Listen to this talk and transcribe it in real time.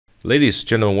Ladies and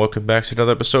gentlemen, welcome back to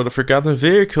another episode of Forgotten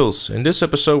Vehicles. In this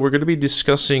episode, we're going to be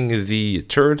discussing the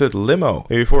turreted limo.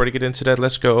 Before we get into that,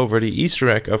 let's go over the Easter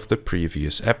egg of the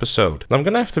previous episode. Now, I'm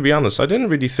going to have to be honest, I didn't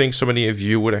really think so many of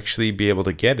you would actually be able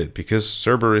to get it, because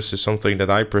Cerberus is something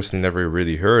that I personally never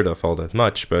really heard of all that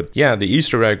much. But yeah, the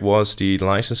Easter egg was the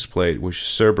license plate, which is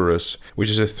Cerberus,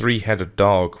 which is a three-headed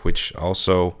dog, which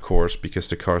also, of course, because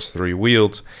the car's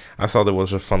three-wheeled, I thought it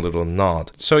was a fun little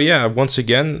nod. So yeah, once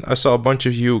again, I saw a bunch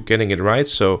of you getting it right,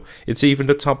 so it's even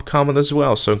the top comment as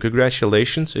well, so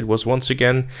congratulations. It was once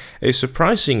again a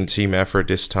surprising team effort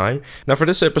this time. Now for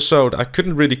this episode, I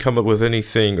couldn't really come up with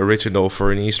anything original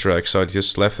for an Easter egg, so I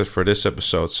just left it for this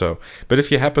episode. But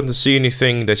if you happen to see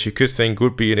anything that you could think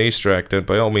would be an Easter egg, then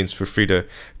by all means feel free to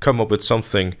come up with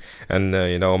something, and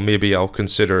you know, maybe I'll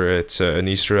consider it an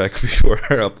Easter egg before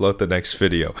I upload the next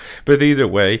video. But either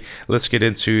way, let's get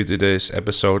into today's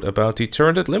episode about the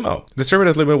turreted limo. The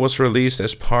turreted limo was released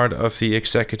as part of the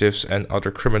Executives and Other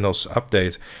Criminals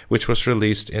update, which was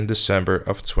released in December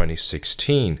of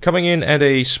 2016, coming in at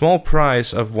a small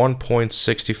price of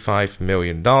 $1.65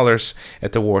 million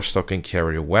at the Warstock and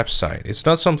Carrier website. It's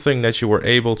not something that you were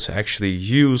able to actually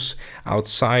use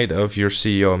outside of your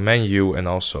CEO menu and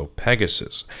also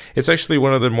Pegasus. It's actually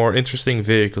one of the more interesting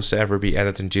vehicles to ever be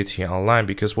added in GTA Online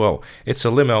because, well, it's a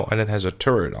limo and it has a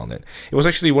turret on it. It was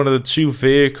actually one of the two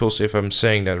vehicles, if I'm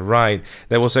saying that right,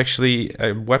 that was actually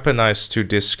weaponized to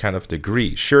this kind of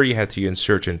degree. Sure, you had the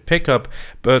insurgent pickup,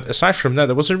 but aside from that,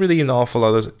 there wasn't really an awful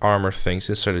lot of armor things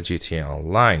inside of GTA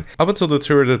Online. Up until the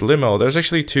turreted limo, there's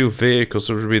actually two vehicles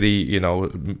that were really, you know,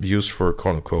 used for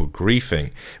quote-unquote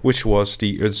griefing, which was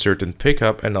the insurgent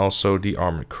pickup and also the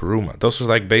armored Kuruma. Those were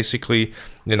like basically,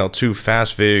 you know, two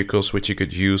fast vehicles which you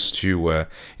could use to,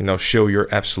 you know, show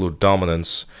your absolute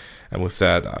dominance. And with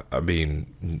that, I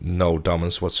mean, no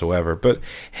dominance whatsoever. But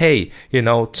hey, you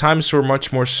know, times were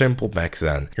much more simple back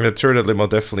then. And the turreted limo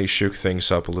definitely shook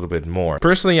things up a little bit more.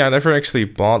 Personally, I never actually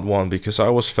bought one because I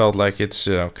always felt like it's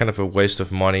kind of a waste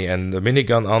of money. And the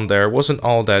minigun on there wasn't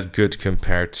all that good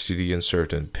compared to the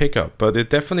insurgent pickup. But it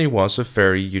definitely was a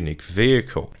very unique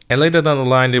vehicle. And later down the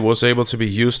line, it was able to be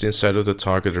used inside of the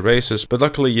targeted races, but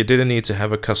luckily you didn't need to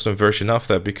have a custom version of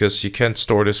that because you can't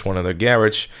store this one in a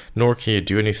garage, nor can you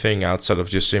do anything outside of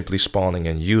just simply spawning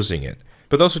and using it.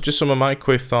 But those are just some of my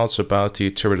quick thoughts about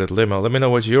the turreted limo. Let me know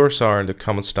what yours are in the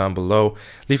comments down below.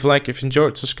 Leave a like if you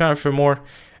enjoyed, subscribe for more,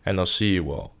 and I'll see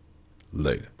you all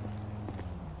later.